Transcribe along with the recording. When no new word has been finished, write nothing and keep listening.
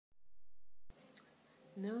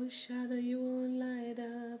No shadow you won't light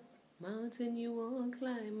up, mountain you won't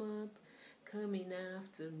climb up, coming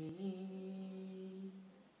after me.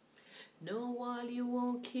 No wall you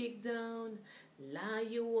won't kick down, lie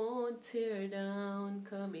you won't tear down,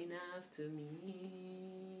 coming after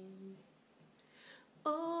me.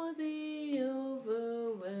 Oh, the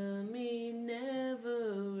overwhelming,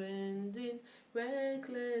 never-ending,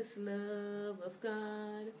 reckless love of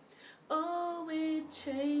God. Oh, it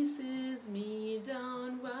chases me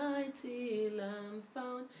down right till I'm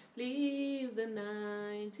found. Leave the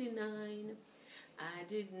 99. I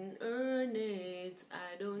didn't earn it,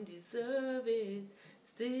 I don't deserve it.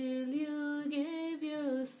 Still, you gave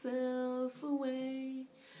yourself away.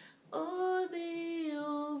 Oh, the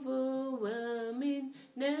overwhelming,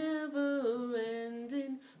 never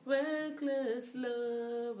ending, reckless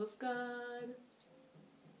love of God.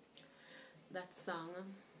 That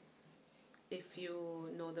song, if you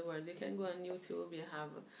know the words, you can go on YouTube. You have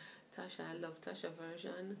Tasha, I love Tasha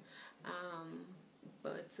version.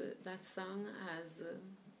 But that song has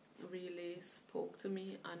really spoke to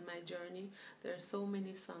me on my journey. There are so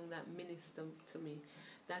many songs that minister to me.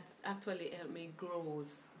 That's actually helped me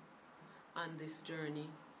grows on this journey.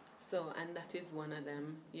 So, and that is one of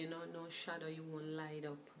them. You know, no shadow you won't light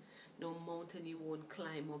up, no mountain you won't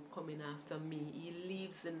climb up coming after me. He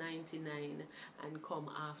leaves the 99 and come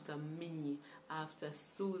after me, after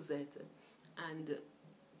Suzette. And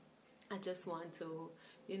I just want to,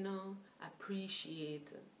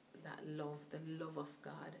 appreciate that love, the love of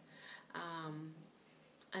God.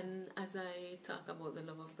 And as I talk about the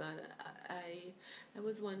love of God, I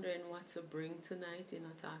was wondering what to bring tonight,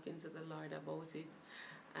 talking to the Lord about it.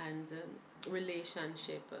 And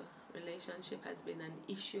relationship. Relationship has been an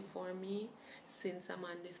issue for me since I'm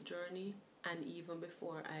on this journey, and even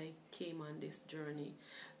before I came on this journey,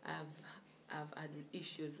 I've had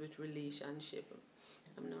issues with relationship.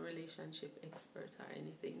 I'm no relationship expert or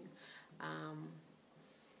anything.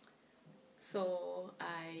 So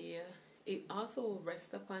it also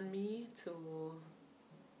rests upon me to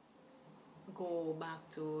go back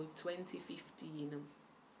to 2015,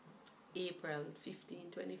 April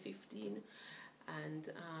 15, 2015, and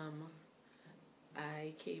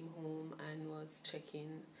I came home and was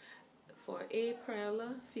checking for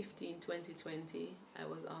April 15, 2020. I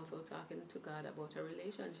was also talking to God about a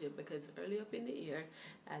relationship, because early up in the year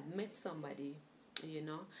I'd met somebody,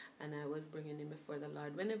 and I was bringing him before the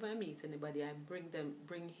Lord. Whenever I meet anybody, I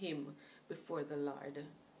bring him before the Lord,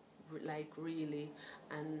 like really,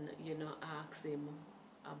 and ask him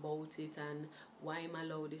about it and why I'm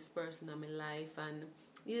allowed this person in my life, and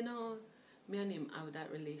me and him have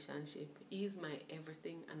that relationship. He's my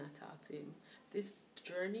everything, and I talk to him. This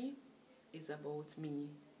journey is about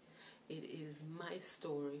me. It is my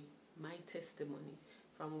story, my testimony,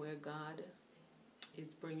 from where God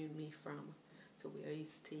is bringing me from to where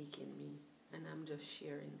He's taking me, and I'm just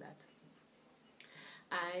sharing that.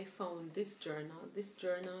 I found this journal. This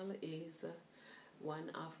journal is one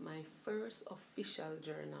of my first official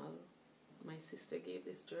journal. My sister gave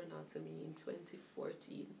this journal to me in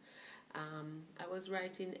 2014. I was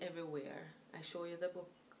writing everywhere. I showed you the book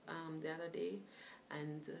the other day,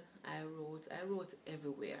 and I wrote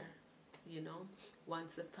everywhere.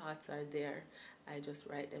 Once the thoughts are there, I just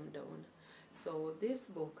write them down. So this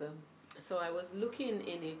book, so I was looking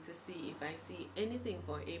in it to see if I see anything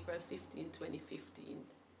for April 15, 2015.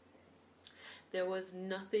 There was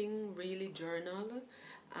nothing really journal,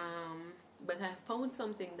 but I found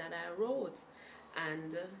something that I wrote.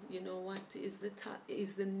 And you know what is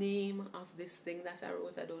the name of this thing that I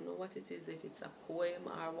wrote? I don't know what it is, if it's a poem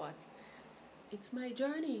or what. It's my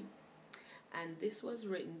journey. And this was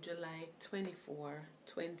written July 24,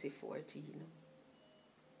 2014.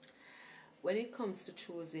 When it comes to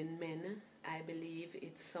choosing men, I believe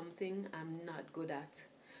it's something I'm not good at.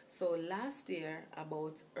 So last year,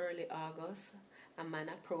 about early August, a man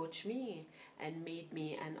approached me and made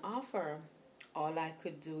me an offer. All I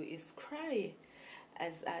could do is cry.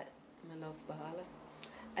 My love ball.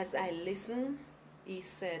 As I listened, he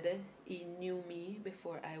said he knew me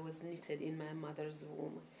before I was knitted in my mother's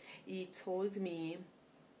womb. He told me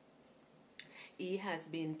he has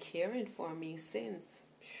been caring for me since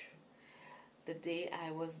the day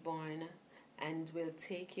I was born, and will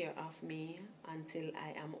take care of me until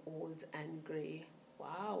I am old and gray.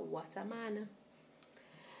 Wow, what a man.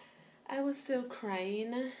 I was still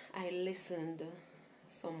crying. I listened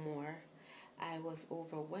some more. I was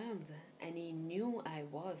overwhelmed, and he knew I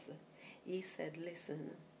was. He said,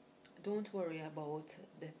 listen, don't worry about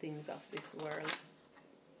the things of this world.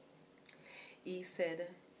 He said,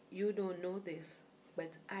 you don't know this,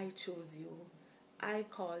 but I chose you. I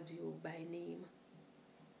called you by name.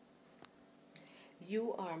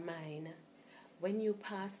 You are mine. When you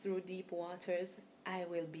pass through deep waters, I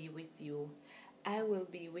will be with you. I will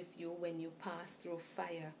be with you when you pass through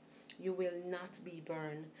fire. You will not be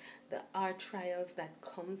burned. The hard trials that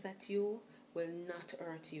comes at you will not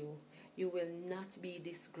hurt you. You will not be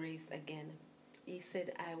disgraced again. He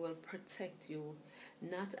said, I will protect you.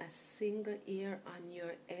 Not a single hair on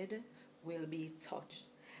your head will be touched.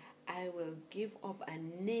 I will give up a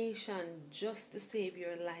nation just to save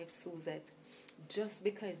your life, Suzette, just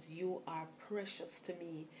because you are precious to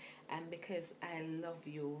me and because I love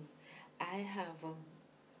you. I have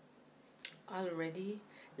already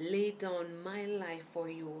laid down my life for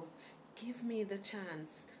you. Give me the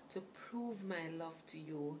chance to prove my love to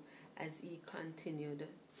you, as he continued.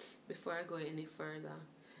 Before I go any further,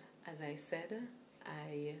 as I said,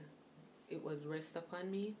 I it was rest upon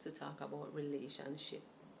me to talk about relationship.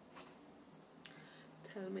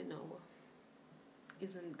 Tell me now,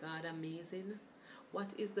 isn't God amazing?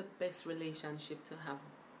 What is the best relationship to have?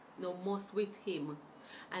 No, most with him.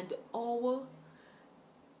 And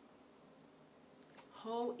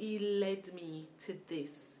how he led me to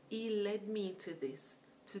this. He led me to this,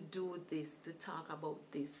 to do this, to talk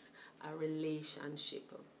about this, a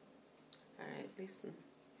relationship. Alright, listen.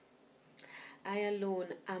 I alone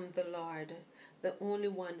am the Lord, the only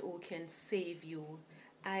one who can save you.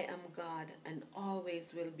 I am God and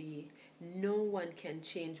always will be. No one can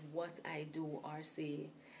change what I do or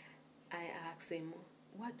say. I asked him,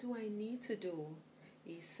 what do I need to do?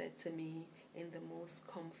 He said to me in the most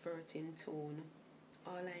comforting tone,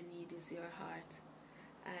 all I need is your heart.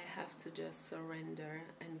 I have to just surrender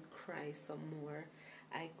and cry some more.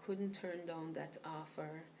 I couldn't turn down that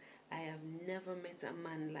offer. I have never met a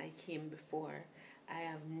man like him before. I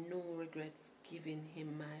have no regrets giving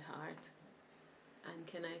him my heart. And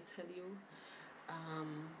can I tell you,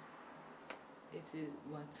 it is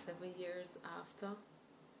 7 years after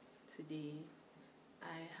today,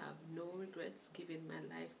 I have no regrets giving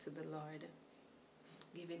my life to the Lord,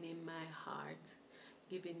 giving him my heart,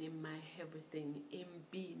 giving him my everything, him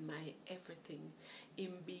being my everything,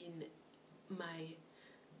 him being my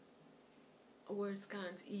words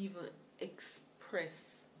can't even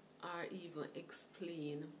express or even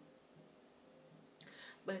explain.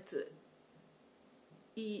 But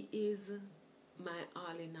he is my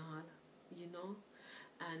all in all, you know.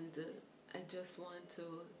 And I just want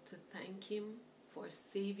to thank him for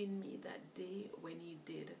saving me that day when he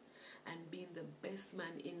did, and being the best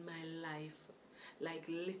man in my life. Like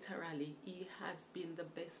literally, he has been the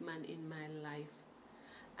best man in my life.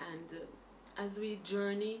 And as we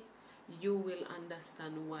journey, you will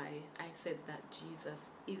understand why I said that Jesus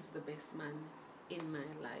is the best man in my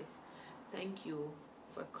life. Thank you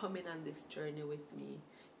for coming on this journey with me.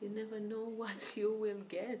 You never know what you will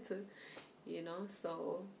get, you know.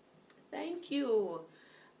 So thank you.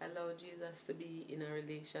 Allow Jesus to be in a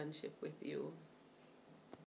relationship with you.